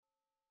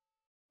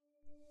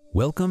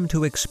Welcome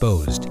to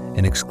Exposed,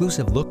 an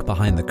exclusive look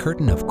behind the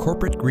curtain of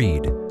corporate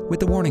greed with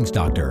the Warnings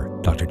Doctor,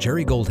 Dr.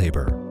 Jerry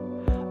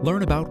Goldhaber.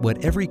 Learn about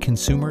what every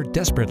consumer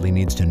desperately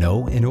needs to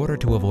know in order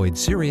to avoid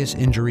serious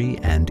injury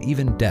and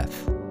even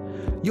death.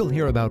 You'll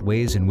hear about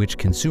ways in which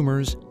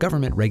consumers,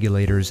 government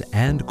regulators,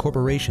 and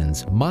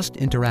corporations must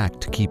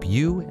interact to keep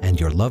you and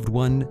your loved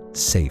one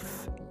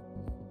safe.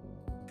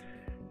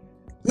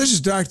 This is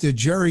Dr.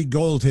 Jerry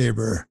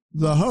Goldhaber,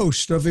 the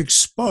host of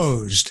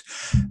Exposed,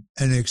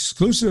 an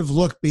exclusive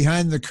look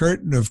behind the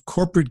curtain of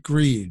corporate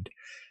greed.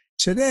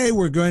 Today,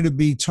 we're going to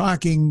be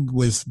talking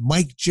with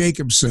Mike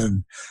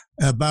Jacobson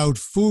about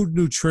food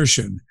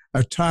nutrition,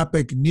 a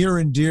topic near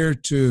and dear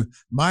to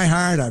my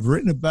heart. I've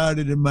written about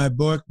it in my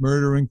book,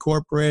 Murder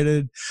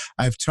Incorporated.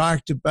 I've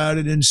talked about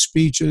it in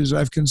speeches.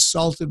 I've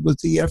consulted with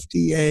the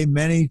FDA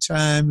many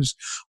times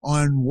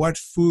on what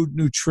food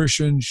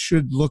nutrition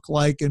should look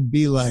like and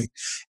be like.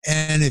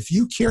 And if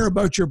you care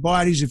about your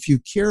bodies, if you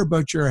care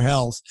about your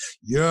health,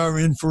 you're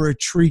in for a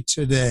treat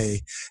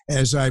today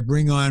as I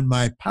bring on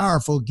my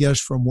powerful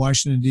guest from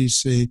Washington,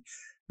 D.C.,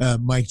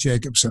 Mike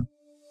Jacobson.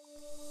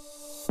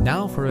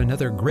 Now for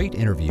another great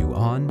interview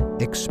on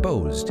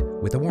Exposed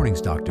with the Warnings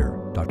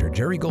Doctor, Dr.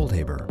 Jerry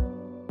Goldhaber.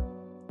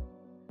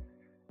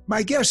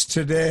 My guest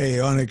today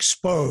on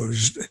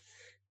Exposed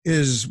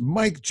is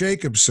Mike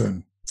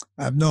Jacobson.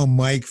 I've known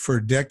Mike for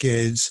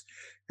decades,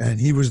 and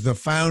he was the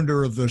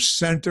founder of the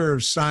Center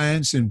of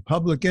Science in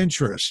Public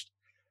Interest.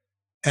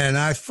 And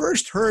I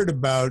first heard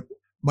about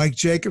Mike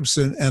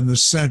Jacobson and the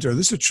center.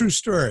 This is a true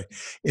story.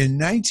 In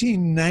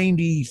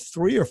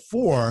 1993 or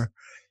 4,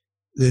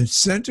 the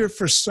Center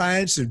for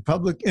Science in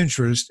Public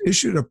Interest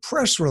issued a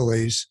press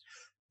release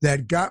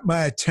that got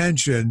my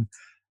attention,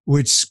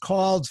 which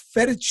called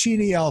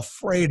Fettuccine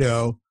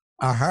Alfredo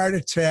a heart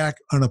attack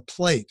on a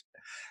plate.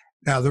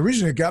 Now, the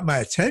reason it got my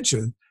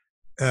attention,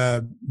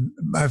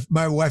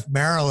 my wife,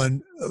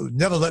 Marilyn,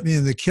 never let me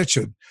in the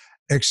kitchen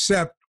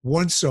except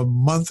once a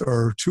month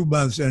or 2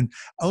 months. And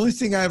the only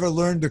thing I ever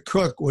learned to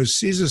cook was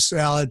Caesar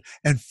salad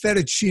and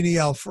fettuccine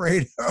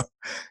Alfredo.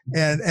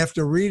 And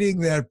after reading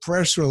that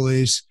press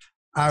release,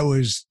 I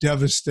was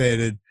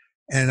devastated.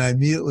 And I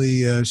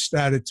immediately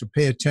started to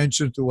pay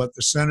attention to what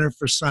the Center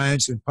for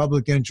Science and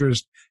Public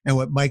Interest and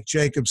what Mike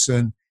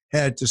Jacobson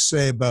had to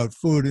say about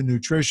food and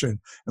nutrition.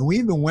 And we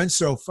even went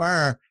so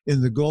far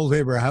in the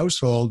Goldhaber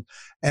household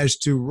as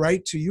to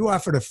write to you,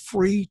 offered a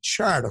free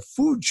chart, a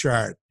food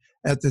chart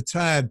at the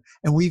time.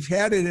 And we've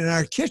had it in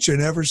our kitchen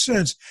ever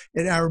since.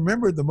 And I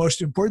remember the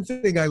most important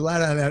thing I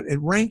got out of it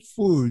ranked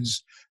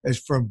foods as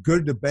from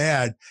good to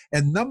bad.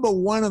 And number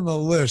one on the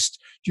list,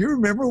 do you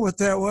remember what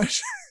that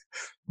was?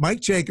 Mike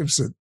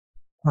Jacobson.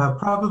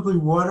 Probably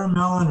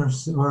watermelon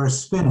or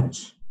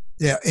spinach.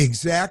 Yeah,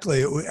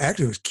 exactly. It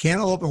was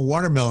cantaloupe and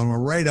watermelon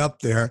were right up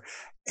there.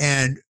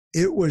 And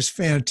it was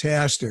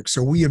fantastic.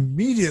 So we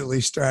immediately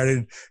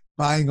started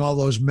buying all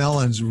those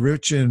melons,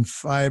 rich in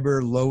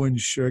fiber, low in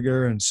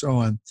sugar, and so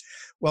on.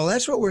 Well,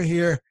 that's what we're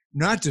here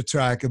not to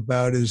talk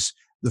about is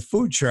the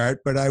food chart,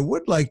 but I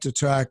would like to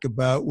talk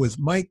about with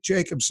Mike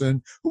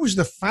Jacobson, who was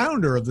the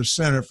founder of the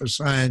Center for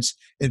Science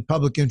in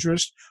Public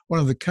Interest, one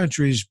of the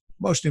country's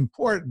most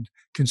important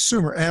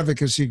consumer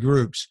advocacy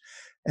groups.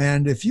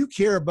 And if you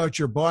care about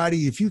your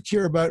body, if you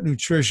care about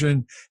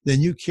nutrition,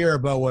 then you care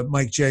about what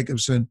Mike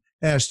Jacobson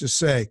has to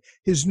say.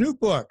 His new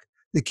book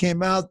that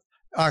came out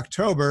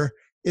October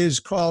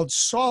is called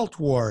Salt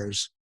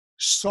Wars.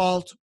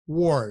 Salt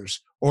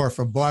Wars, or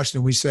from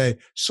Boston, we say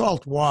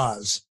Salt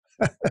Wars.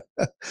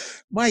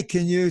 Mike,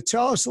 can you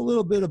tell us a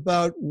little bit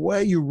about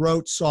why you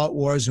wrote Salt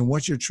Wars and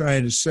what you're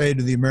trying to say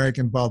to the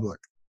American public?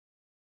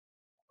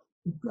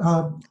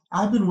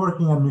 I've been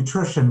working on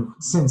nutrition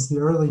since the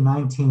early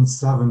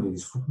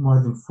 1970s, for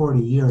more than 40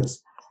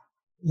 years.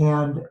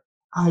 And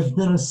I've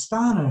been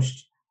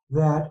astonished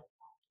that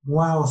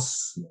while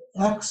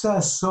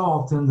excess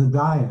salt in the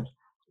diet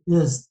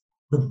is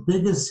the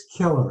biggest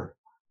killer,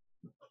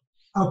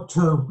 up to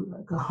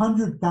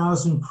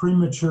 100,000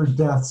 premature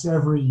deaths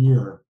every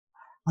year,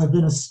 I've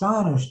been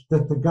astonished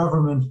that the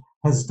government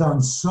has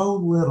done so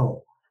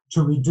little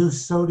to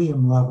reduce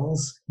sodium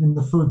levels in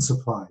the food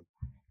supply.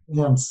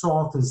 And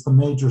salt is the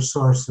major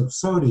source of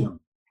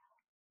sodium.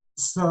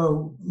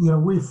 So,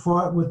 we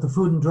fought with the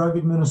Food and Drug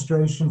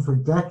Administration for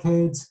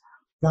decades,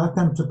 got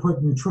them to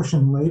put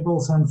nutrition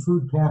labels on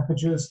food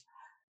packages.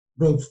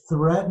 They've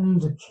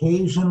threatened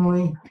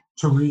occasionally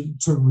to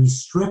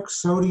restrict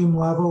sodium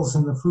levels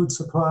in the food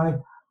supply,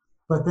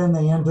 but then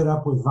they ended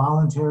up with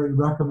voluntary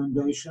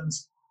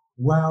recommendations.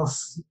 While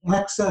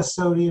excess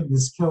sodium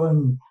is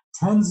killing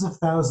tens of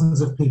thousands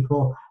of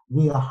people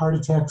via heart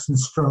attacks and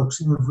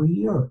strokes every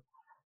year.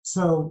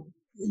 So,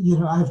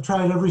 I've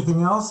tried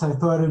everything else. I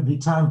thought it'd be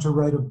time to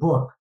write a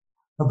book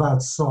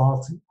about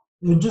salt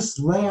and just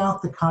lay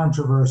out the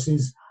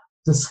controversies,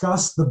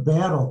 discuss the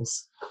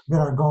battles that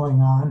are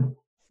going on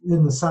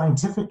in the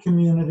scientific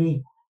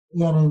community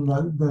and in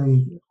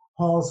the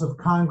halls of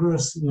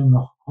Congress, in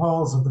the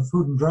halls of the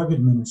Food and Drug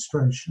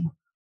Administration.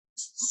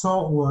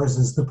 Salt Wars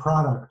is the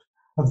product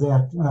of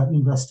that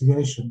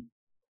investigation.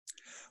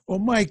 Well,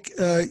 Mike,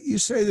 you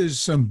say there's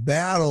some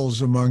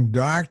battles among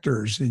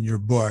doctors in your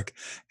book,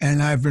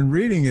 and I've been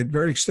reading it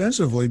very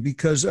extensively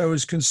because I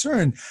was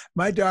concerned.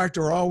 My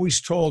doctor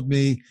always told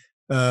me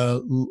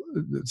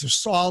the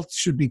salt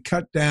should be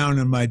cut down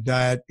in my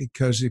diet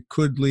because it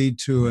could lead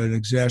to an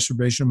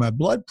exacerbation of my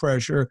blood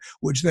pressure,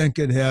 which then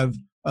could have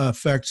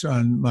effects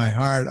on my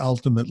heart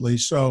ultimately.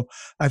 So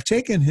I've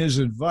taken his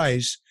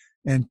advice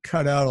and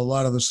cut out a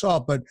lot of the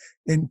salt. But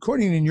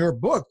according in your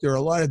book, there are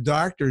a lot of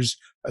doctors,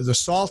 the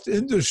salt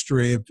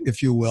industry,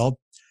 if you will,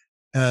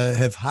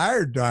 have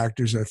hired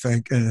doctors, I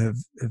think, and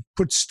have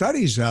put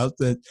studies out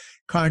that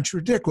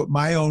contradict what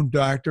my own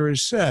doctor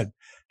has said.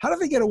 How do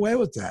they get away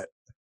with that?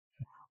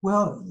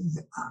 Well,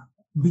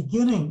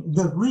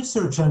 the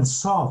research on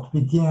salt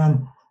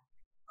began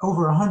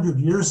over 100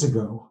 years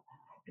ago.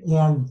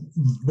 And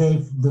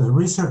the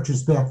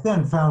researchers back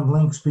then found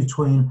links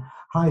between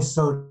high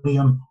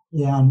sodium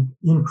and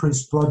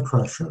increased blood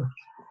pressure.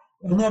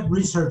 And that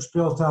research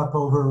built up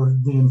over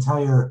the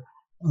entire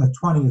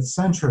 20th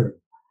century.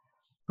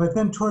 But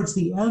then towards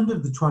the end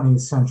of the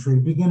 20th century,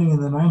 beginning in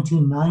the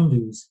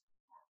 1990s,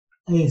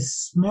 a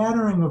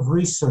smattering of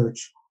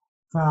research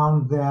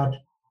found that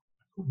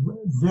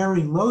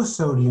very low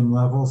sodium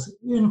levels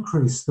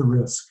increase the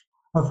risk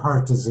of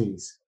heart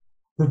disease.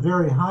 The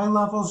very high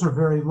levels or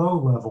very low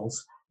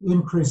levels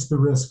increase the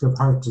risk of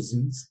heart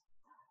disease.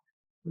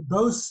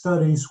 Those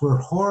studies were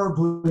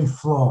horribly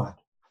flawed.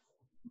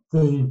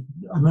 The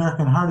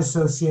American Heart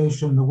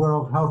Association, the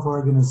World Health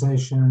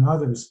Organization, and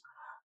others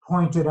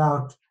pointed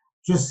out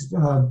just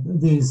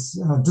these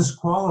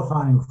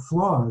disqualifying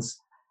flaws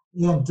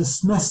and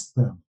dismissed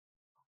them.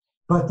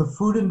 But the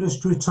food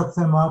industry took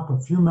them up, a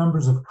few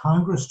members of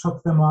Congress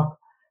took them up,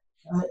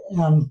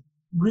 and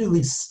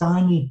really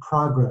stymied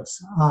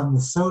progress on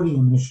the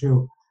sodium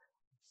issue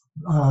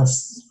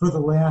for the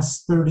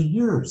last 30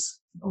 years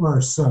or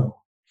so.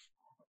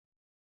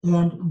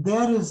 And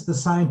that is the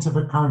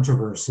scientific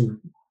controversy.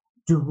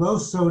 Do low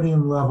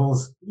sodium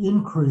levels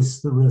increase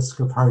the risk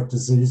of heart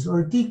disease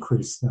or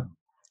decrease them?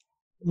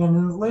 And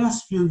in the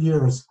last few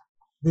years,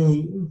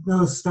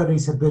 those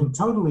studies have been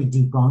totally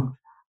debunked.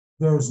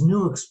 There's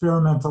new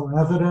experimental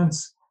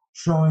evidence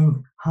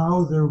showing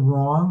how they're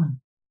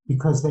wrong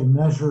because they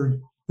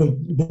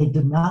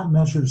did not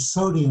measure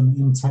sodium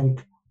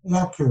intake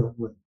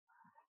accurately.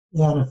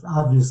 And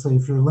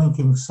if you're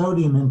linking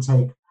sodium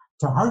intake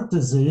to heart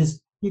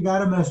disease, you got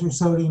to measure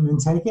sodium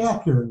intake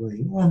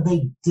accurately, and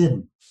they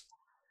didn't.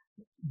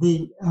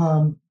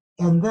 And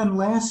then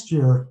last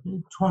year,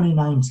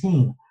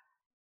 2019,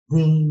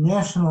 the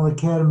National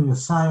Academy of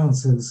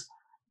Sciences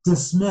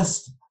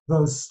dismissed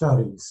those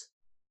studies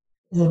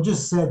and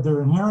just said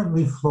they're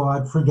inherently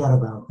flawed, forget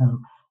about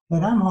them.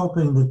 And I'm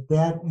hoping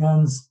that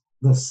ends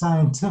the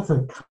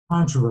scientific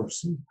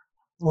controversy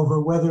over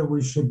whether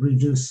we should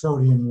reduce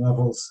sodium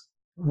levels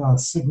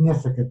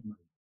significantly.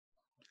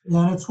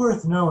 And it's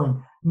worth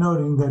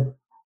noting that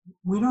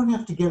we don't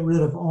have to get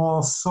rid of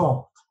all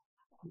salt.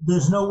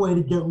 There's no way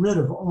to get rid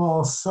of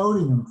all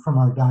sodium from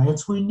our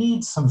diets. We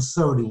need some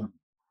sodium.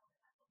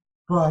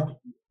 But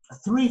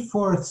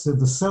 3/4 of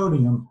the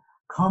sodium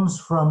comes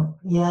from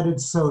added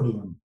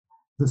sodium,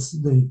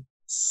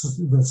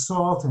 the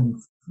salt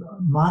and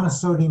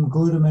monosodium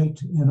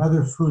glutamate and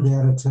other food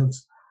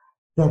additives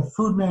that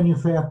food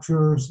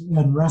manufacturers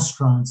and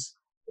restaurants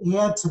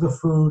add to the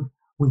food.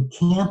 We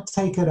can't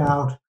take it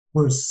out.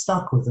 We're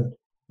stuck with it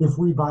if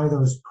we buy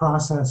those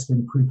processed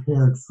and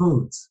prepared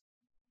foods.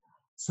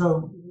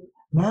 So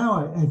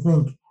now I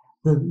think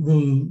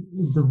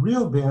the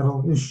real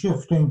battle is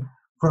shifting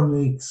from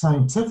the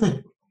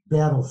scientific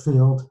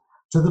battlefield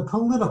to the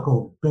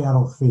political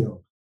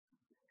battlefield.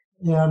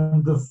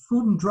 And the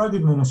Food and Drug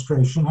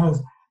Administration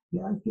has,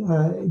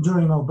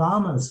 during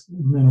Obama's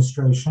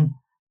administration,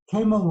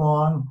 came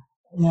along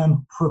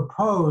and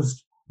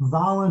proposed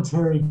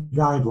voluntary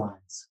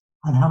guidelines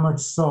on how much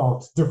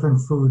salt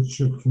different foods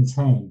should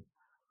contain.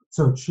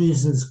 So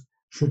cheeses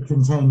should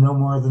contain no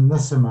more than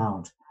this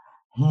amount,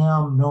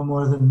 ham no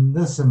more than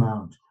this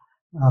amount,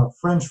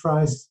 French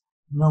fries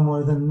no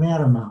more than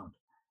that amount.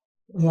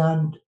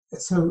 And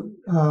so,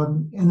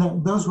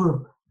 those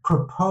were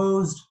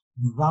proposed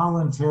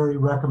voluntary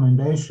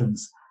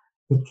recommendations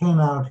that came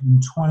out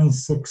in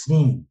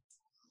 2016.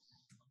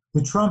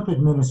 The Trump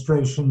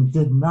administration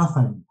did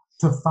nothing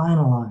to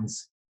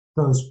finalize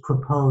those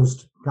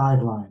proposed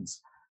guidelines.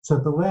 So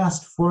the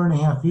last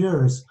 4.5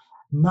 years,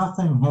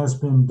 nothing has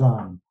been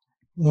done.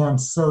 And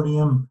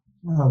sodium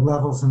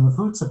levels in the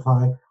food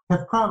supply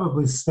have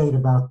probably stayed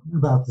about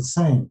the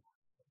same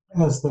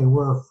as they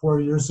were 4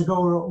 years ago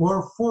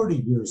or 40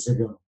 years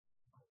ago.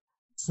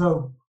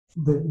 So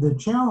the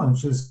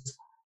challenge is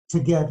to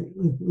get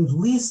at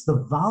least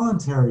the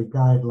voluntary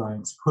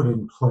guidelines put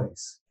in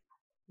place.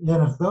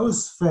 And if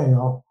those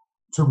fail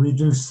to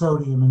reduce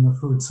sodium in the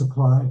food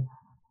supply,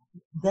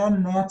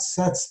 then that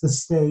sets the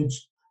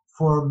stage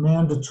for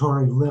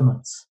mandatory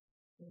limits,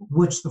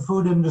 which the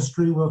food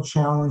industry will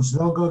challenge.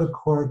 They'll go to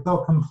court,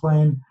 they'll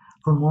complain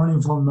from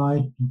morning till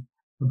night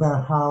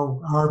about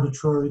how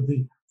arbitrary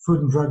the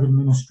Food and Drug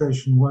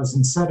Administration was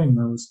in setting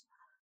those.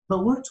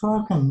 but we're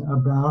talking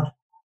about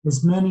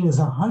as many as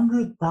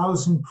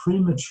 100,000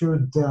 premature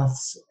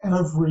deaths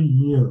every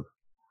year.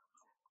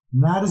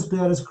 Not as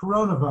bad as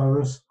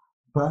coronavirus,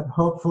 but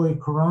hopefully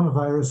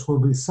coronavirus will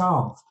be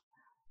solved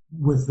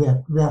with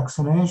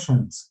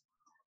vaccinations.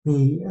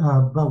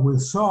 But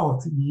with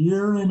salt,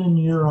 year in and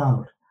year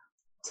out,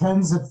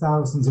 tens of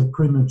thousands of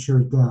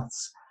premature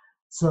deaths.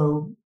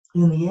 So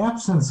in the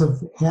absence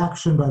of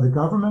action by the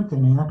government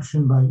and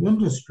action by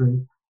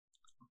industry,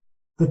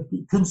 the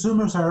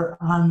consumers are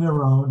on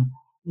their own,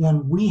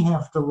 and we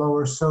have to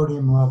lower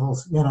sodium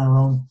levels in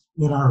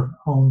our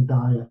own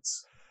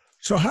diets.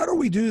 So how do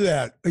we do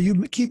that?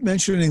 You keep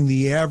mentioning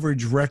the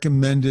average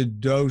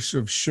recommended dose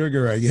of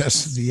sugar, I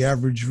guess, the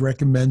average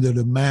recommended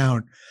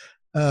amount.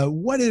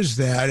 What is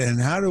that, and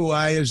how do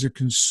I, as a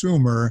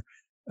consumer,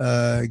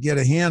 get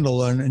a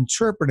handle on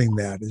interpreting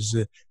that?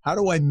 How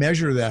do I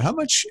measure that? How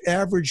much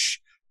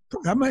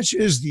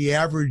is the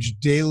average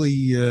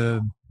daily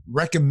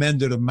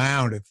recommended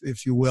amount,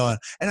 if you will?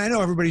 And I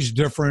know everybody's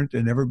different,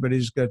 and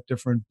everybody's got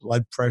different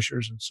blood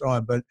pressures and so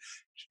on, but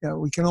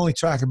we can only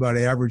talk about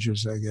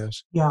averages, I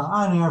guess. Yeah,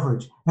 on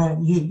average.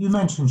 You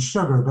mentioned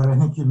sugar, but I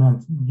think you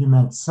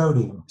meant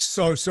sodium.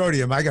 So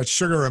sodium, I got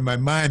sugar in my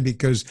mind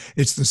because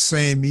it's the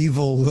same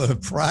evil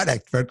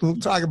product, but we'll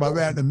talk about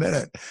that in a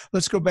minute.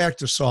 Let's go back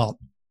to salt.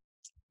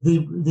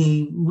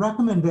 The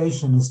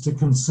recommendation is to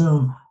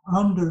consume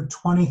under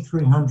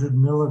 2,300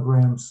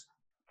 milligrams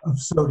of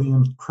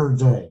sodium per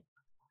day,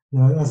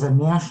 as a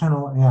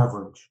national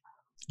average.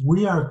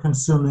 We are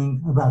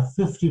consuming about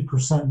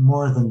 50%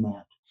 more than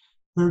that,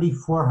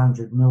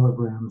 3,400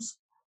 milligrams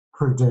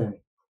per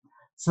day.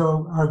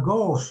 So our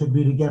goal should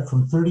be to get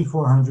from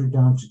 3,400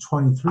 down to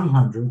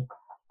 2,300,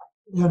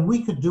 and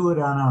we could do it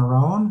on our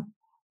own.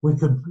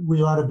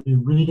 We ought to be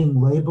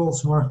reading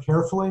labels more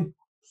carefully.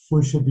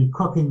 We should be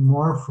cooking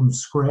more from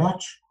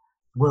scratch,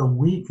 where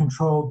we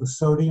control the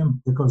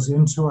sodium that goes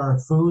into our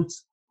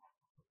foods.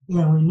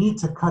 And we need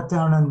to cut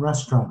down on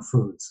restaurant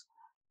foods,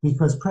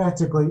 because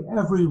practically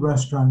every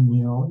restaurant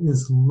meal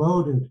is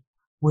loaded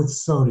with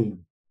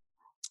sodium.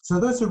 So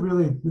those are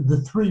really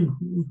the three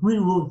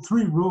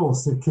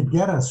rules that could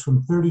get us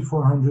from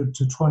 3,400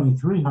 to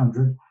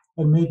 2,300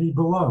 and maybe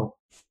below.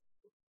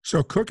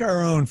 So cook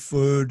our own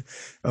food,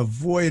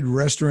 avoid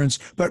restaurants,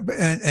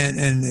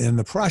 and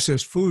the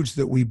processed foods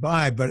that we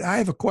buy. But I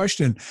have a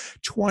question,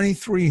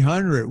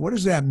 2,300, what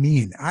does that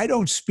mean? I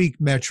don't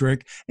speak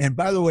metric. And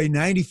by the way,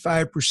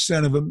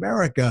 95% of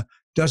America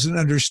doesn't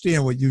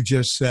understand what you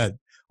just said.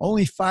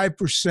 Only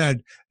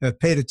 5%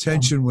 paid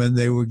attention when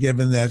they were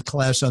given that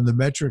class on the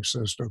metric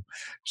system.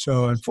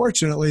 So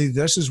unfortunately,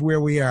 this is where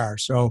we are.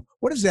 So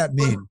what does that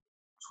mean?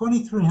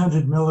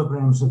 2,300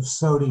 milligrams of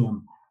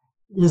sodium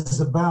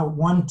is about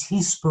 1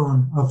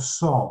 teaspoon of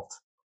salt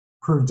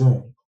per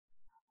day.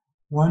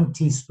 1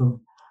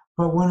 teaspoon.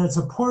 But when it's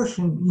a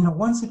portion,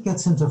 once it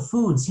gets into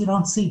foods, you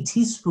don't see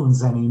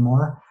teaspoons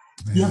anymore.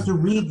 Yeah. You have to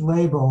read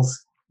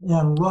labels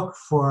and look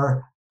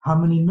for how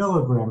many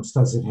milligrams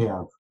does it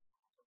have.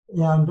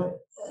 And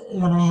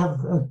I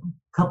have a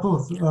couple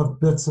of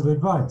bits of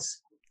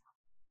advice.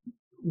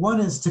 One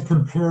is to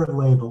compare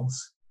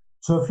labels.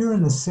 So if you're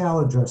in the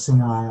salad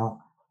dressing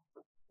aisle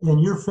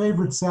and your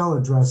favorite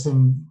salad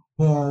dressing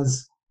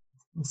has,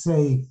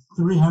 say,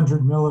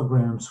 300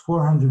 milligrams,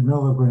 400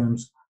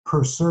 milligrams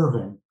per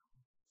serving,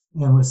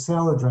 and with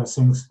salad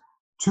dressings,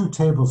 2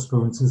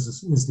 tablespoons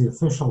is the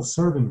official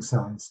serving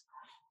size.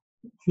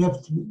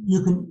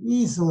 You can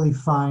easily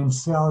find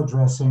salad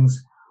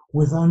dressings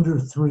with under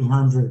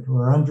 300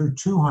 or under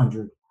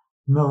 200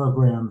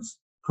 milligrams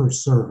per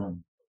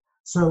serving.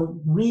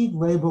 So read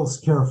labels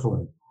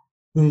carefully.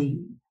 The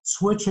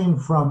switching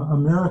from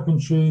American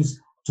cheese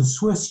to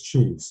Swiss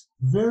cheese,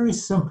 very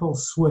simple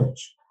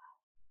switch.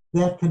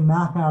 That can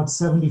knock out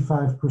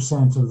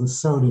 75% of the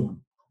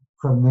sodium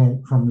from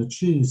the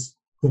cheese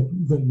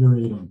that you're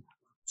eating.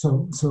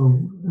 So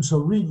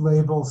read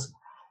labels.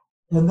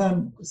 And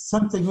then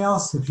something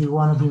else, if you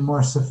want to be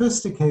more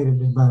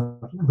sophisticated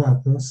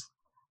about this,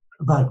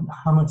 about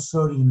how much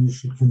sodium you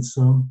should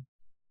consume.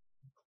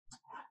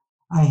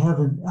 I have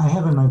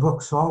in my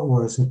book, Salt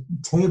Wars, a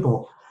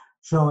table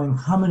showing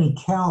how many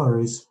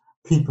calories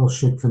people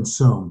should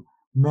consume.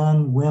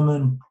 Men,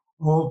 women,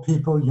 old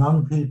people,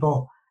 young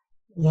people.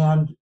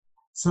 And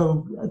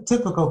so a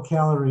typical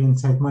calorie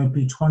intake might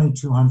be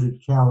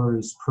 2,200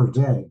 calories per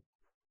day.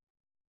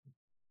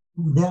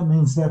 That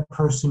means that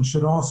person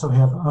should also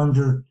have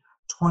under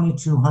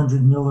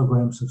 2,200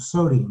 milligrams of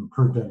sodium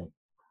per day.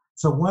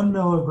 So 1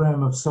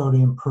 milligram of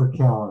sodium per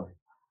calorie.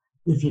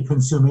 If you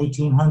consume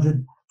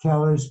 1,800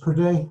 calories per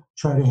day,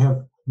 try to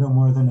have no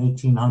more than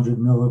 1,800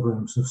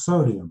 milligrams of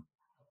sodium.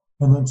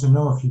 And then to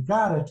know if you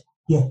got it,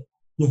 you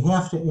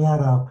have to add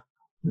up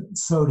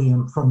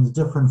sodium from the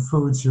different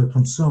foods you're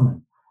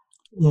consuming.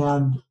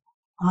 And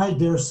I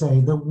dare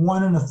say that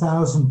 1 in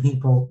 1,000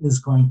 people is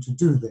going to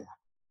do that.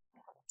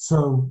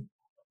 So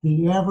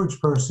the average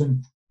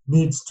person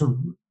needs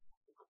to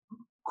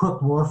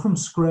cook more from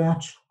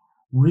scratch,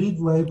 read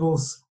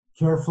labels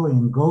carefully,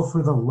 and go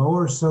for the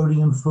lower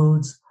sodium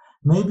foods.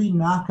 Maybe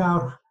knock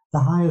out the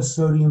highest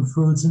sodium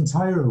foods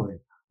entirely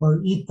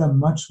or eat them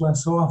much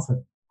less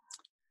often.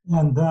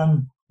 And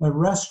then at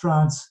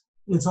restaurants,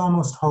 it's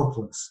almost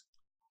hopeless.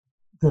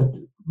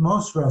 That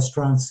most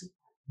restaurants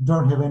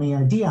don't have any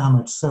idea how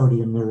much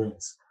sodium there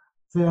is.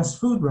 Fast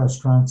food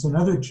restaurants and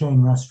other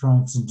chain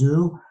restaurants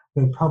do.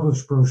 They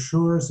publish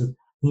brochures.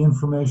 The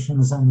information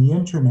is on the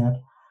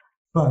internet,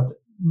 but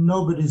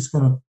nobody's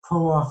going to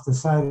pull off the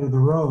side of the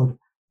road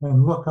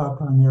and look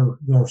up on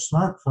their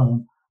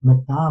smartphone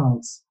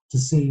McDonald's to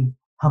see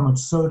how much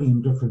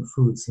sodium different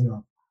foods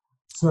have.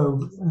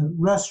 So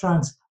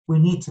restaurants, we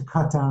need to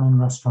cut down on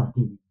restaurant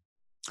eating.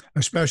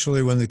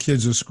 Especially when the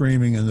kids are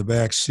screaming in the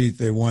back seat,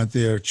 they want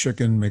their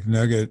chicken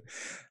McNugget.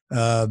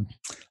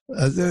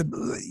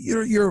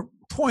 Your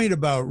point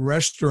about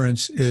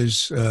restaurants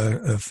is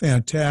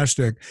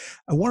fantastic.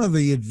 One of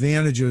the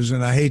advantages,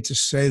 and I hate to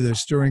say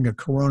this, during a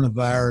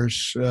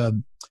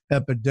coronavirus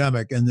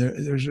epidemic, and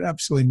there's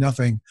absolutely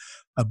nothing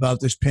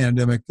about this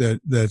pandemic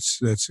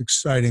that's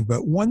exciting.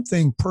 But one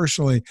thing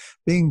personally,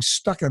 being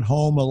stuck at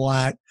home a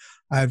lot,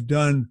 I've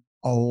done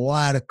a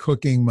lot of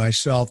cooking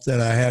myself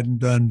that I hadn't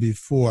done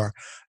before.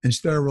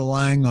 Instead of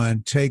relying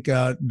on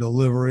takeout and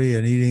delivery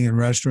and eating in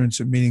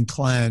restaurants and meeting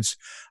clients,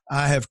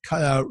 I have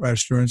cut out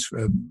restaurants,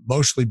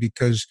 mostly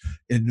because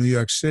in New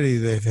York City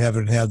they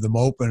haven't had them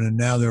open, and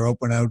now they're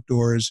open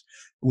outdoors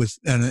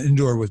and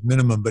indoor with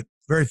minimum, but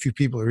very few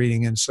people are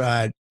eating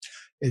inside.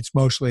 It's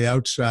mostly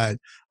outside.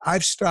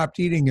 I've stopped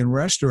eating in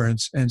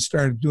restaurants and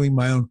started doing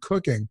my own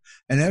cooking.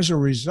 And as a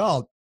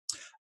result,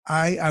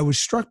 I was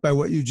struck by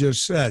what you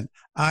just said.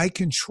 I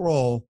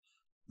control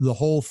the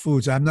Whole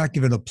Foods. I'm not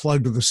giving a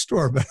plug to the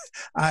store, but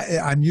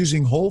I'm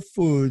using Whole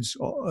Foods,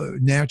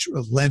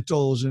 natural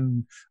lentils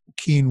and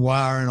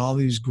quinoa and all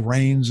these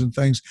grains and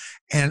things,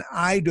 and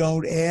I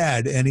don't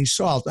add any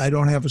salt. I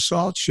don't have a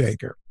salt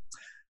shaker.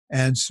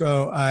 And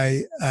so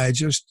I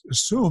just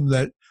assume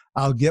that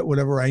I'll get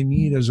whatever I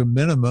need as a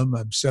minimum.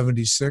 I'm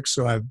 76,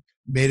 so I've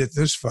made it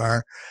this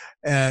far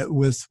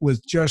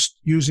with just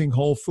using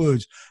Whole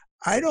Foods.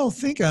 I don't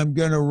think I'm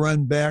going to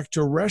run back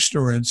to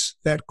restaurants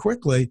that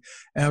quickly.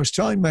 And I was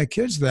telling my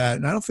kids that,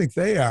 and I don't think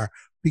they are,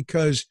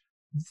 because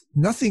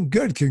nothing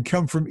good can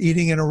come from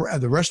eating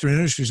the restaurant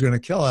industry is going to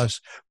kill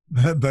us,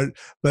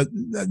 but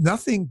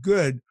nothing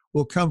good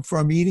will come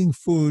from eating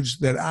foods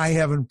that I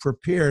haven't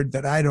prepared,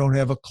 that I don't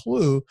have a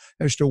clue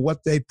as to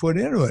what they put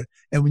into it.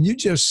 And when you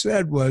just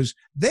said was,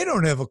 they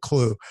don't have a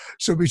clue.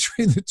 So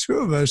between the two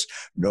of us,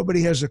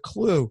 nobody has a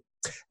clue.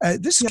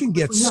 This can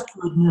get... We have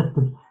to admit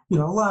that,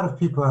 a lot of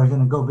people are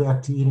going to go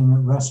back to eating at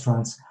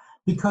restaurants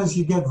because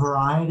you get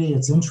variety,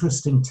 it's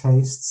interesting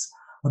tastes.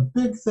 A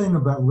big thing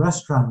about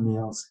restaurant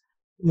meals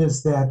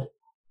is that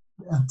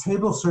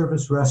table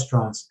service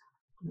restaurants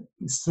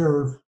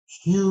serve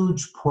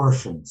huge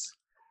portions.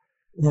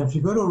 And if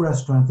you go to a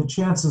restaurant, the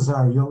chances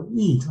are you'll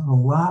eat a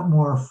lot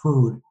more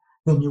food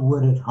than you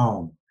would at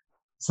home.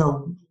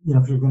 So,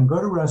 if you're going to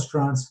go to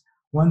restaurants,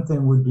 one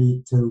thing would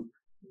be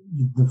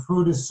the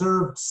food is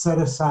served, set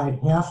aside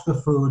half the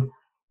food,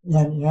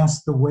 and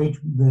ask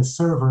the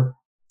server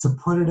to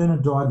put it in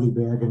a doggy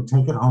bag and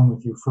take it home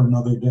with you for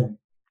another day.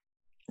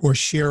 Or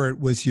share it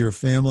with your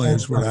family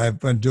is what I've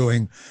been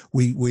doing.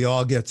 We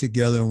all get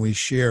together and we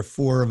share,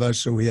 4 of us,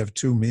 so we have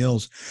 2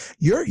 meals.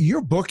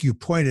 Your book, you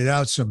pointed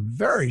out some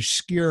very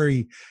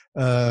scary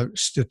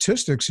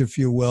statistics, if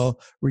you will,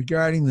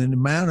 regarding the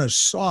amount of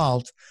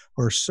salt,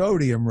 or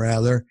sodium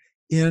rather,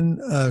 in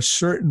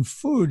certain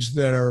foods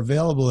that are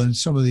available in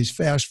some of these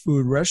fast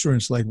food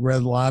restaurants like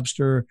Red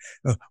Lobster,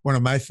 one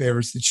of my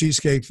favorites, the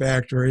Cheesecake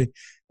Factory.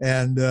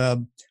 And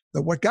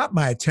what got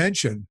my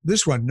attention,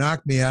 this one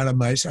knocked me out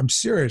of I'm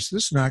serious,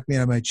 this knocked me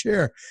out of my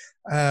chair.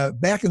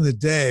 Back in the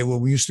day when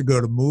we used to go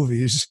to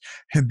movies,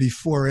 and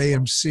before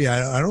AMC,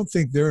 I don't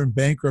think they're in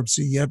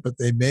bankruptcy yet, but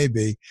they may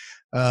be.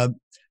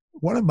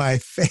 One of my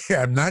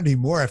favorite, not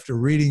anymore after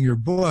reading your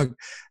book,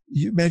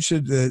 you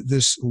mentioned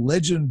this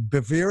Legend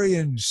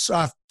Bavarian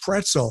soft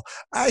pretzel.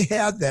 I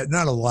had that,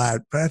 not a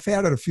lot, but I've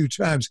had it a few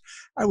times.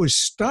 I was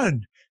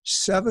stunned.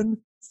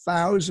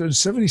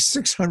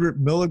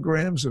 7,600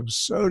 milligrams of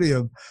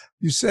sodium.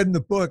 You said in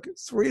the book,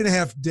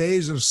 3.5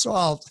 days of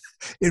salt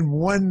in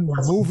one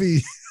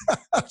movie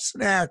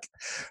snack.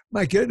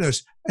 My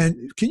goodness.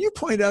 And can you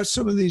point out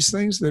some of these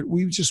things that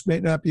we just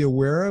may not be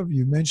aware of?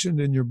 You mentioned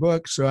in your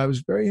book. So I was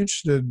very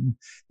interested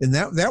in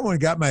that. That one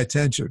got my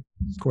attention,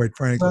 quite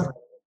frankly.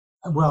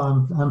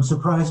 Well, I'm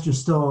surprised you're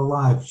still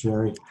alive,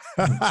 Jerry.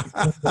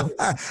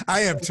 I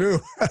am too.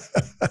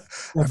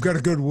 I've got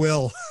a good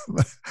will.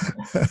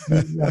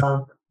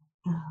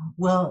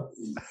 Well,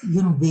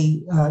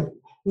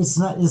 it's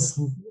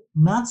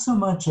not so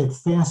much at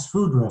fast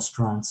food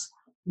restaurants.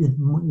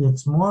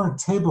 It's more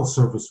table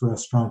service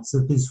restaurants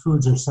that these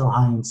foods are so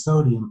high in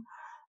sodium,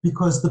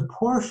 because the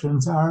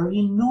portions are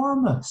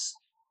enormous.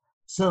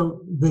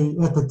 So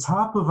at the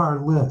top of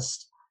our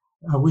list,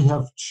 we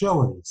have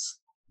Chili's.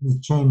 The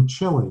chain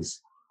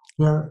Chili's,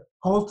 their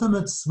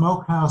Ultimate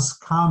Smokehouse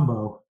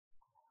Combo,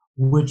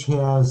 which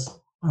has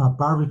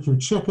barbecue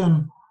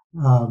chicken,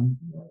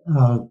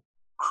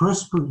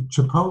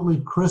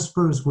 Chipotle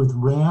crispers with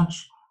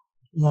ranch,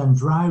 and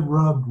dry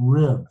rubbed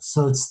rib.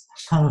 So it's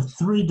kind of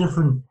three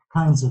different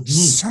kinds of meat.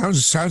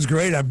 Sounds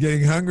great. I'm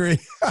getting hungry.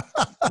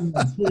 And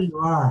here you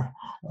are,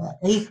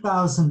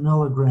 8,000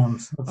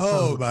 milligrams of Oh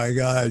sodium. my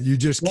God, you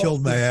just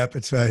killed my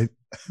appetite.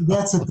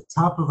 That's at the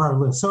top of our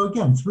list. So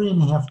again,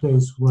 3.5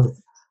 days worth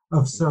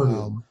of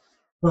sodium. Wow.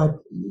 But,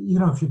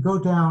 if you go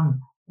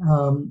down,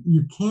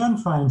 you can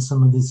find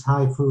some of these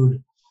high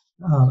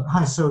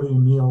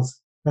sodium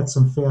meals at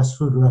some fast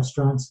food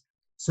restaurants.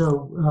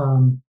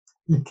 So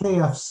at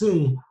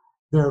KFC,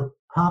 their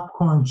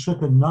popcorn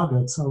chicken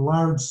nuggets, a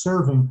large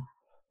serving,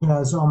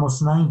 has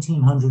almost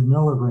 1,900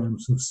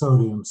 milligrams of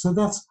sodium. So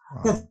that's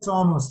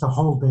almost a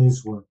whole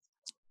day's worth.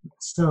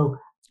 So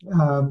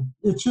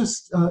it's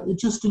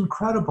just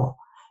incredible.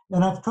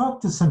 And I've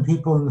talked to some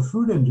people in the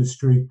food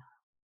industry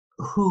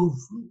who,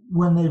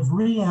 when they've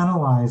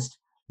reanalyzed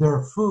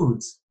their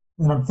foods,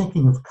 and I'm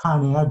thinking of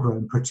ConAgra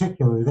in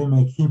particular, they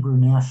make Hebrew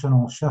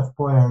National, Chef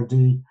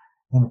Boyardee,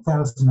 and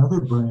 1,000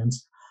 other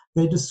brands,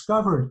 they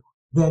discovered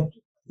that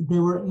they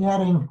were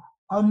adding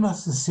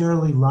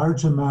unnecessarily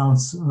large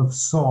amounts of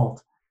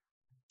salt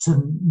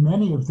to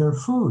many of their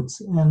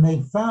foods. And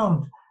they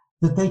found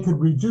that they could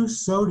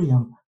reduce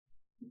sodium,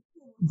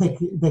 they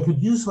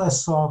could use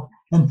less salt,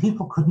 and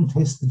people couldn't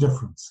taste the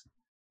difference.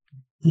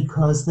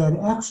 Because that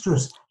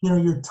extras,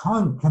 your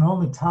tongue can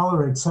only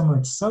tolerate so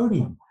much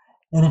sodium.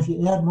 And if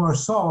you add more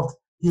salt,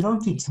 you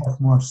don't detect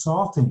more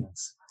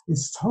saltiness.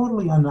 It's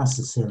totally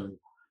unnecessary.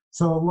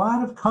 So a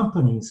lot of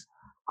companies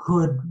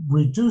could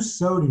reduce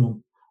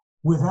sodium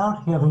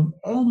without having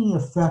any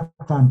effect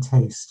on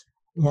taste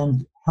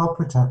and help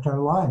protect our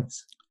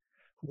lives.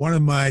 One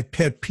of my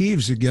pet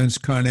peeves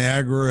against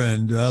ConAgra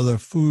and other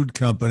food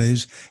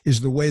companies is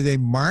the way they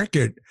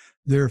market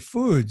their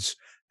foods.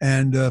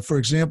 And for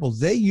example,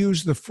 they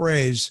use the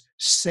phrase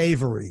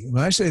savory.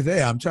 When I say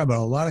they, I'm talking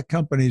about a lot of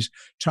companies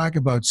talk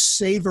about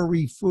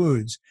savory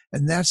foods.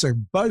 And that's a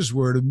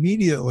buzzword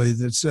immediately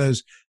that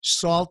says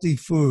salty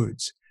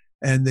foods.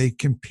 And they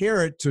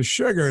compare it to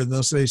sugar and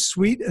they'll say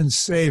sweet and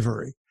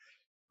savory.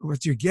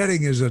 What you're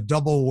getting is a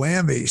double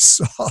whammy.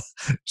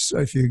 So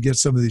if you get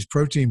some of these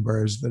protein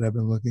bars that I've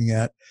been looking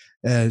at,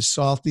 as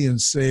salty and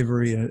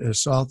savory,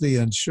 salty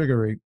and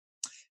sugary.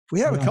 We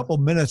have a couple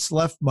minutes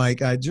left,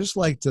 Mike. I'd just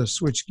like to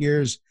switch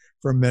gears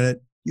for a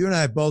minute. You and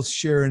I both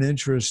share an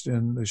interest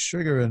in the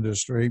sugar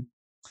industry.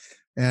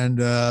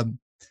 And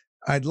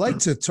I'd like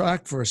to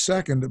talk for a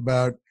second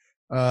about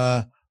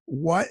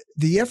what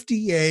the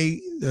FDA,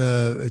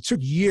 it took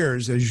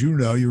years, as you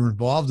know, you were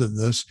involved in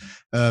this.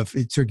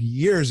 It took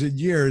years and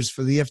years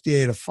for the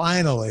FDA to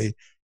finally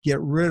get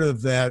rid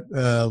of that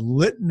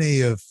litany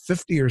of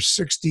 50 or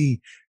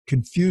 60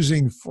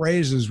 confusing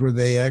phrases where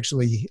they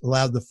actually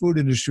allowed the food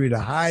industry to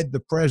hide the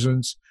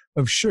presence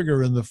of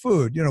sugar in the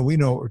food. We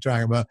know what we're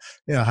talking about,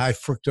 high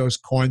fructose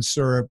corn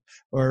syrup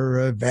or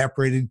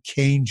evaporated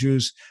cane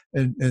juice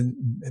and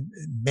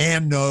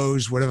man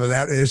knows, whatever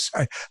that is.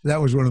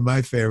 That was one of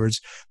my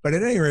favorites. But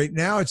at any rate,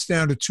 now it's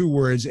down to 2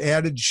 words,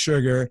 added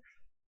sugar.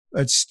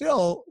 But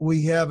still,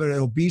 we have an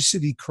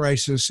obesity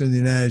crisis in the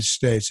United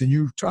States. And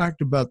you've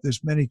talked about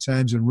this many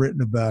times and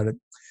written about it,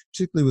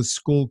 particularly with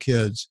school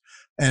kids.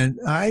 And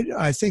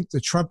I think the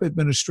Trump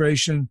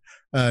administration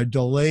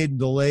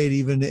delayed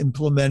even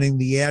implementing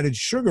the added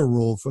sugar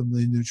rule from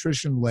the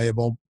nutrition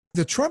label.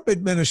 The Trump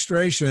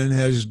administration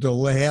had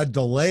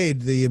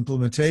delayed the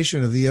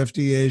implementation of the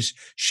FDA's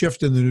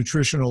shift in the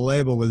nutritional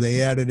label where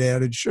they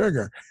added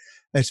sugar.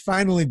 It's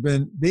finally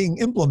been being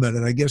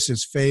implemented. I guess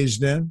it's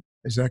phased in.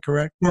 Is that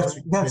correct?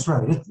 That's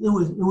right. It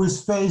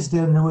was phased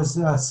in. There was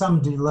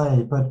some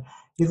delay, but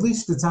at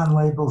least it's on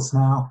labels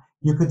now.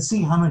 You could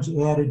see how much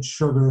added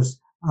sugars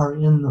are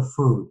in the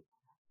food.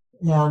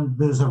 And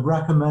there's a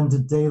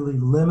recommended daily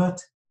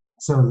limit.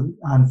 So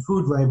on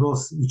food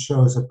labels, it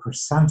shows a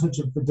percentage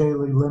of the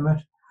daily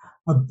limit.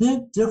 A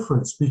big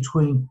difference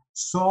between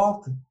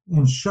salt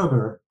and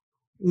sugar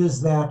is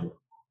that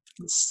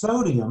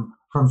sodium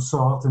from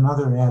salt and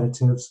other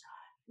additives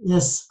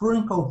is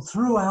sprinkled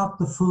throughout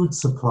the food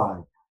supply.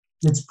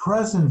 It's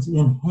present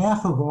in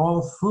half of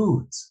all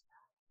foods.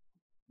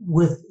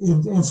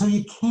 And so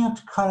you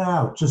can't cut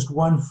out just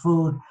one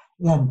food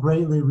and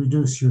greatly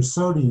reduce your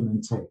sodium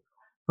intake.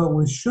 But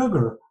with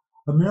sugar,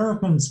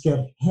 Americans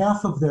get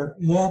half of their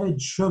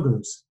added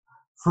sugars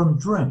from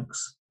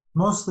drinks,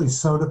 mostly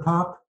soda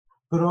pop,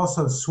 but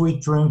also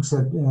sweet drinks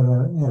at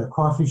a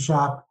coffee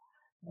shop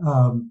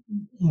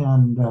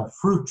and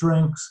fruit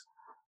drinks.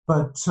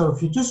 But so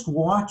if you just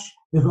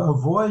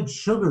avoid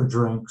sugar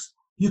drinks,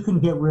 you can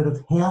get rid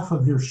of half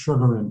of your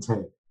sugar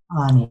intake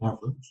on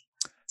average.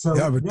 So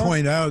I would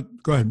point out,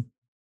 go ahead.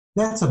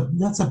 That's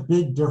a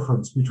big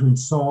difference between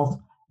salt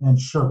and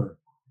sugar.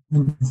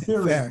 In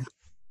theory,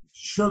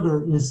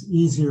 sugar is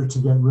easier to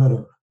get rid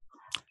of.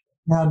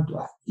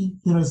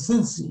 And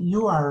since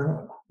you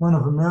are one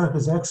of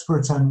America's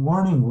experts on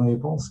warning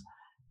labels,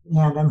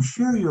 and I'm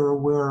sure you're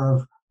aware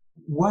of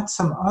what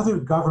some other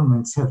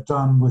governments have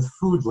done with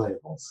food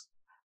labels.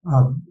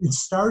 It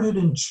started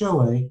in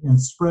Chile and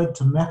spread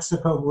to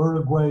Mexico,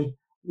 Uruguay,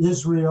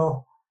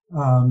 Israel,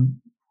 and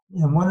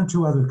one or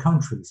two other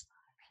countries.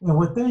 And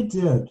what they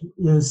did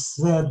is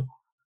said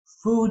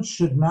food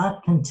should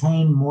not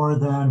contain more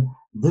than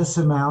this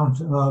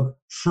amount of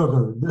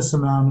sugar, this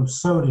amount of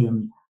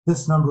sodium,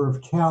 this number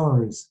of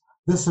calories,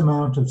 this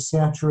amount of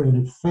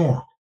saturated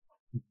fat,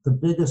 the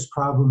biggest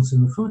problems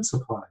in the food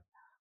supply.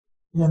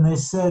 And they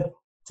said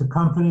to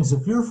companies,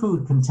 if your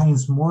food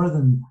contains more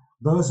than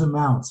those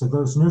amounts of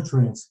those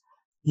nutrients,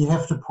 you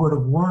have to put a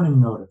warning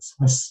notice,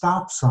 a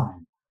stop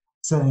sign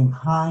saying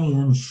high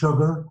in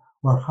sugar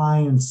or high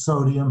in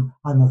sodium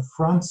on the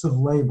fronts of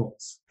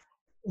labels.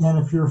 And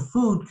if your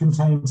food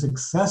contains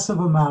excessive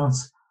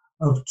amounts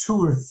of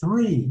 2 or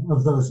 3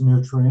 of those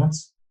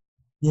nutrients,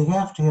 you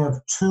have to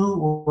have 2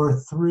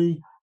 or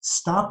 3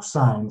 stop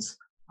signs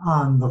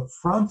on the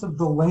front of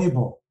the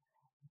label.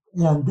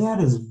 And that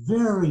is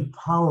very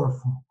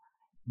powerful.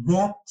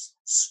 That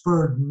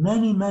spurred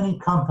many, many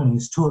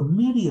companies to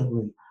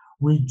immediately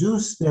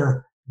reduce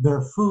their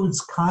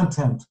food's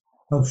content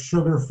of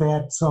sugar,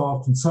 fat,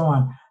 salt, and so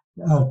on,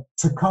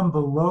 to come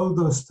below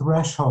those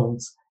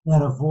thresholds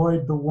and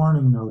avoid the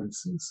warning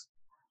notices.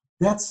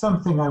 That's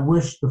something I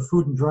wish the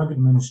Food and Drug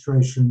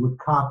Administration would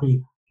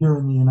copy here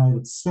in the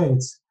United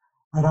States.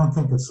 I don't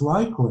think it's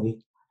likely.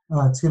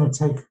 It's going to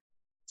take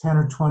 10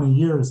 or 20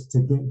 years to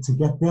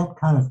get that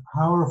kind of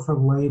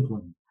powerful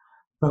labeling.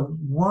 But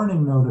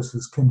warning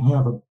notices can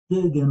have a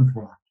big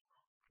impact.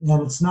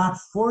 And it's not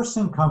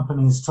forcing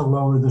companies to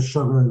lower the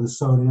sugar or the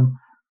sodium,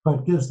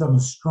 but gives them a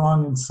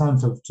strong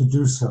incentive to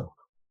do so.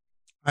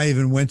 I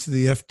even went to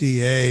the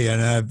FDA,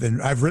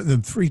 and I've written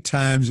them 3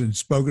 times and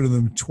spoken to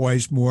them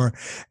twice more,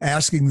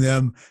 asking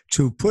them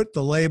to put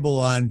the label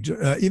on,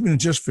 even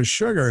just for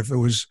sugar. If it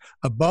was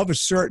above a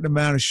certain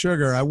amount of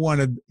sugar, I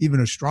wanted even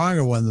a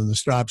stronger one than the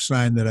stop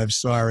sign that I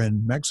saw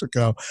in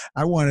Mexico.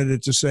 I wanted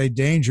it to say,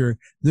 danger,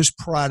 this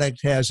product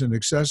has an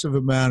excessive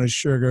amount of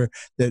sugar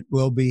that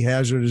will be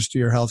hazardous to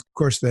your health. Of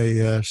course,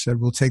 they said,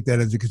 we'll take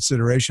that into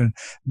consideration.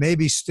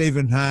 Maybe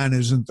Stephen Hahn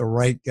isn't the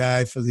right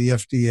guy for the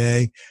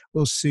FDA.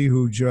 We'll see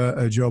who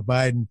Joe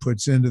Biden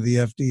puts into the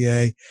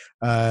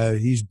FDA.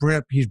 He's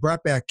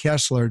brought back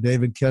Kessler.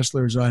 David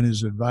Kessler is on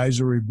his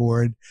advisory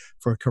board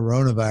for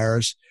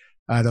coronavirus.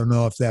 I don't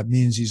know if that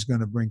means he's going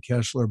to bring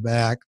Kessler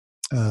back.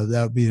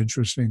 That would be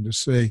interesting to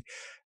see.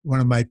 One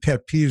of my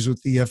pet peeves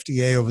with the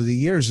FDA over the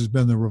years has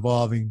been the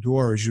revolving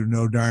door. As you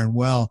know darn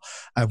well,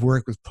 I've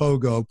worked with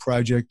POGO,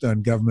 Project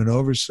on Government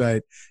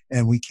Oversight,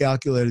 and we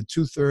calculated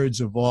 2/3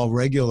 of all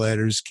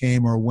regulators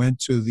came or went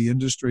to the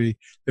industry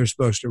they're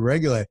supposed to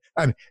regulate.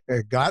 I mean,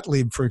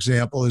 Gottlieb, for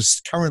example,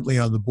 is currently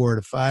on the board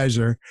of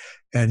Pfizer,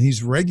 and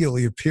he's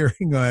regularly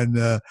appearing on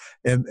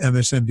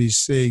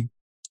MSNBC,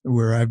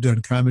 where I've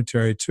done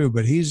commentary too.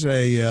 But he's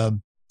a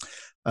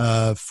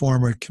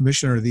former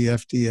commissioner of the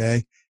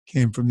FDA,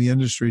 came from the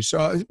industry.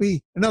 So it'd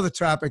be another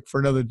topic for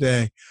another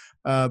day.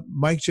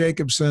 Mike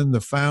Jacobson,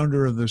 the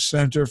founder of the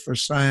Center for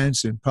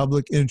Science in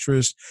Public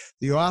Interest,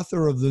 the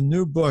author of the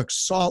new book,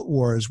 Salt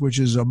Wars, which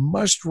is a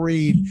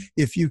must-read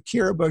if you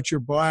care about your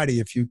body,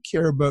 if you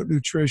care about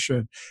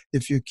nutrition,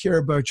 if you care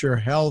about your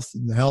health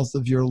and the health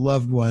of your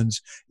loved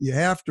ones. You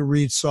have to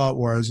read Salt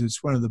Wars.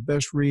 It's one of the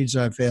best reads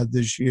I've had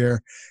this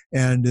year,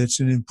 and it's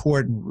an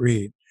important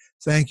read.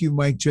 Thank you,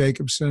 Mike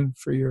Jacobson,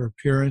 for your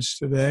appearance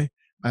today.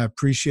 I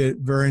appreciate it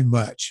very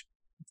much.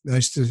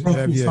 Nice to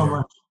have you so here.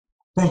 Much.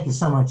 Thank you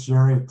so much,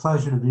 Jerry.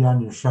 Pleasure to be on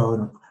your show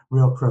and a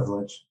real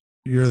privilege.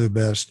 You're the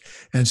best.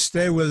 And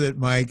stay with it,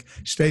 Mike.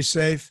 Stay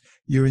safe,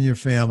 you and your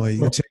family.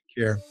 You take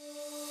care.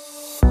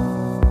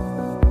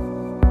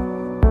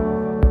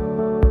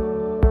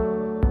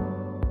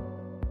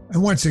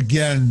 And once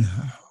again,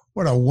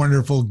 what a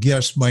wonderful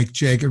guest Mike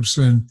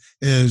Jacobson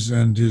is,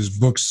 and his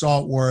book,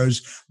 Salt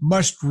Wars,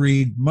 must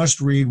read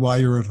while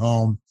you're at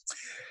home.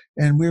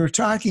 And we were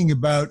talking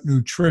about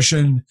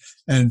nutrition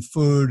and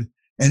food.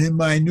 And in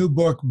my new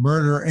book,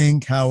 Murder,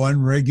 Inc., How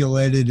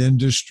Unregulated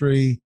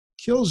Industry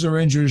Kills or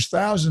Injures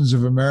Thousands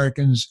of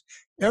Americans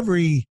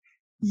Every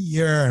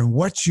Year and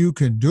What You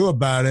Can Do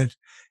About It,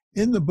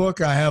 in the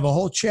book, I have a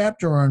whole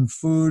chapter on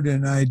food,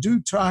 and I do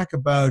talk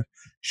about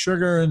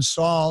sugar and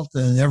salt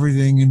and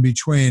everything in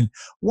between.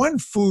 One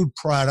food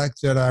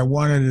product that I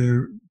wanted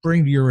to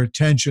bring to your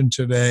attention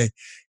today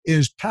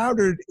is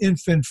powdered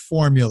infant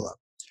formula.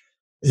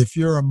 If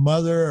you're a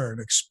mother or an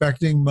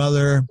expecting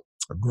mother,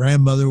 a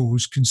grandmother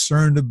who's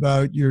concerned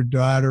about your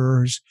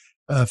daughter's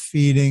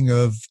feeding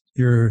of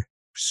your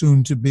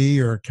soon-to-be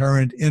or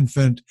current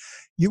infant,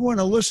 you want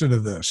to listen to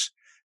this.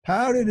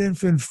 Powdered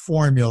infant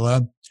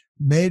formula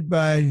made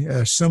by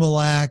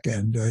Similac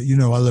and,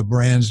 other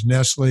brands,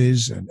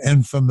 Nestle's and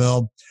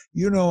Enfamil.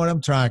 You know what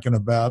I'm talking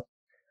about.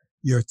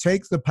 You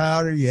take the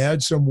powder, you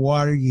add some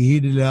water, you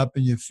heat it up,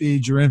 and you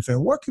feed your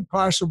infant. What could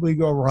possibly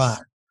go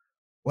wrong?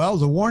 Well,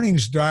 the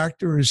Warnings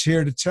Doctor is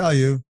here to tell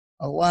you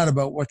a lot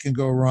about what can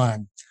go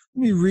wrong.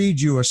 Let me read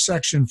you a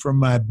section from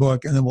my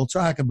book, and then we'll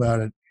talk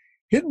about it.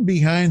 Hidden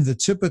behind the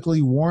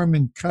typically warm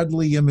and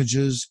cuddly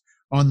images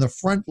on the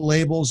front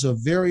labels of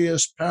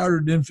various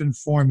powdered infant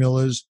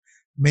formulas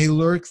may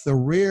lurk the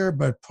rare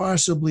but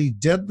possibly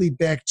deadly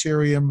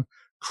bacterium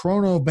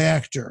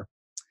Chronobacter,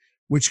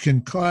 which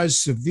can cause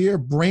severe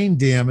brain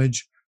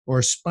damage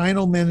or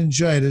spinal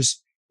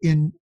meningitis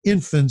in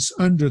infants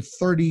under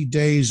 30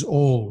 days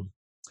old.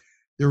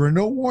 There are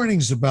no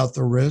warnings about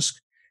the risk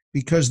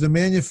because the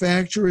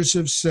manufacturers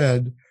have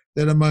said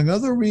that, among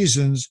other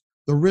reasons,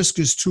 the risk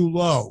is too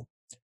low,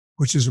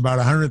 which is about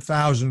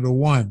 100,000 to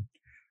 1.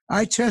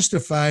 I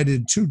testified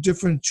in 2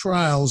 different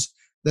trials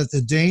that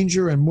the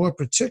danger, and more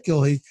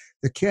particularly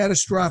the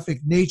catastrophic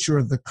nature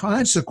of the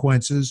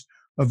consequences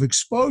of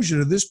exposure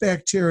to this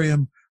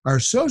bacterium, are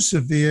so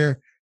severe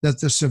that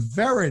the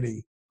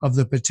severity of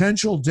the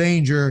potential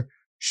danger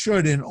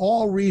should, in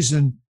all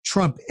reason,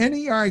 trump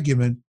any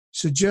argument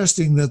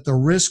suggesting that the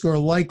risk or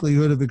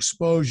likelihood of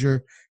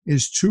exposure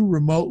is too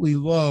remotely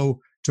low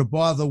to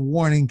bother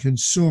warning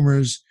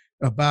consumers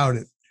about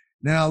it.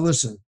 Now,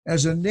 listen,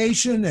 as a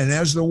nation and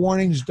as the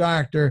warnings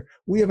doctor,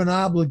 we have an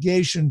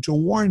obligation to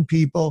warn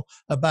people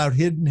about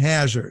hidden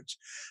hazards.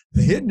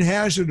 The hidden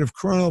hazard of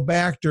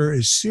Chronobacter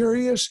is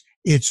serious,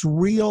 it's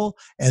real,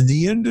 and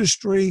the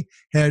industry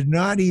had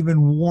not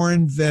even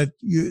warned that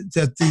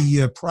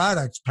the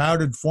products,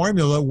 powdered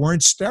formula,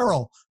 weren't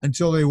sterile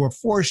until they were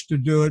forced to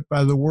do it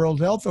by the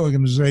World Health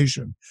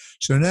Organization.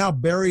 So now,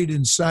 buried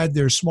inside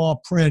their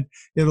small print,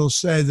 it'll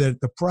say that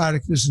the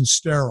product isn't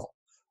sterile.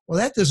 Well,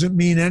 that doesn't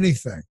mean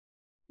anything.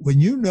 When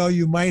you know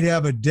you might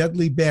have a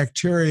deadly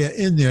bacteria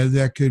in there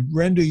that could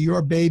render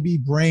your baby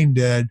brain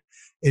dead,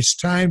 it's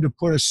time to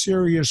put a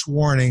serious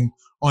warning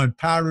on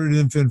powdered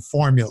infant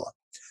formula.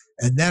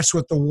 And that's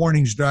what the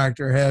warnings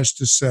doctor has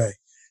to say.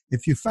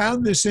 If you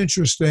found this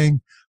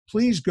interesting,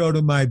 please go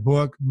to my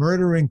book,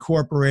 Murder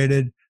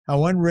Incorporated,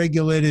 How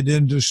Unregulated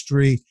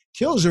Industry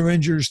Kills or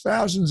Injures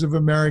Thousands of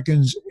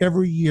Americans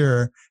Every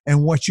Year,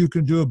 and What You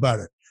Can Do About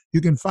It. You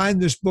can find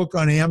this book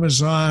on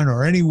Amazon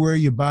or anywhere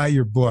you buy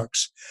your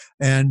books.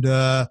 And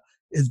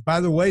it's, by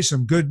the way,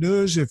 some good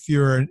news. If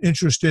you're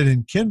interested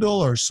in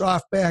Kindle or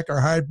softback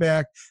or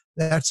hardback,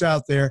 that's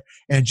out there.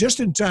 And just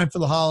in time for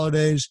the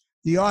holidays,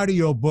 the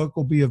audio book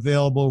will be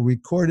available,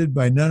 recorded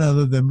by none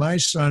other than my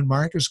son,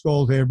 Marcus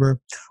Goldhaber,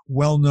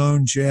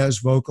 well-known jazz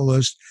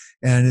vocalist.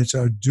 And it's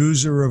a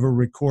doozer of a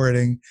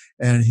recording.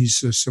 And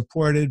he's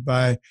supported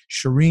by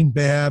Shireen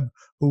Babb,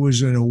 who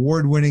is an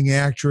award-winning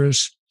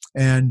actress.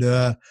 And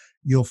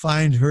you'll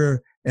find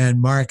her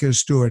and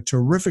Marcus do a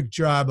terrific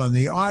job on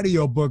the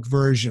audiobook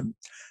version.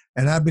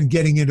 And I've been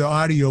getting into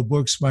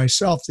audiobooks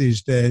myself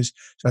these days,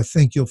 so I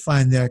think you'll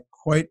find that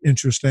quite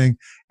interesting.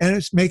 And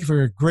it's making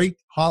for a great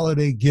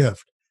holiday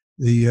gift,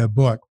 the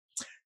book.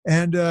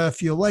 And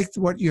if you liked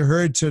what you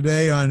heard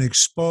today on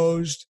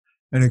Exposed,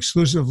 an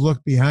exclusive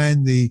look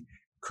behind the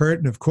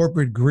curtain of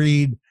corporate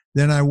greed,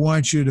 then I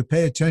want you to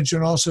pay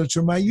attention also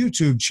to my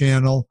YouTube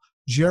channel,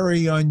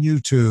 Jerry on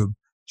YouTube.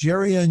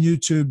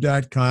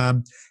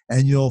 jerryonyoutube.com,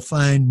 and you'll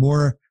find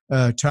more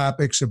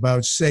topics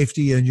about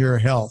safety and your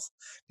health.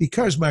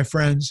 Because, my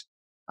friends,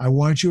 I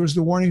want you as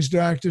the warnings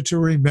doctor to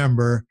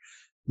remember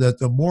that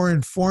the more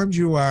informed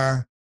you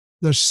are,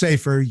 the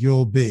safer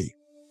you'll be.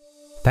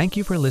 Thank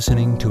you for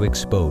listening to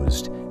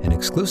Exposed, an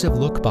exclusive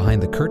look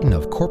behind the curtain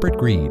of corporate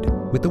greed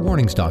with the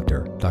warnings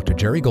doctor, Dr.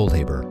 Jerry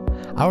Goldhaber.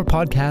 Our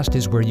podcast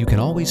is where you can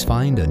always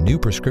find a new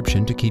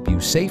prescription to keep you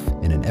safe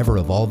in an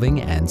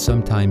ever-evolving and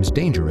sometimes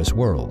dangerous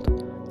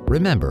world.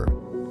 Remember,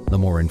 the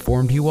more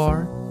informed you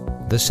are,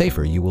 the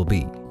safer you will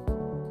be.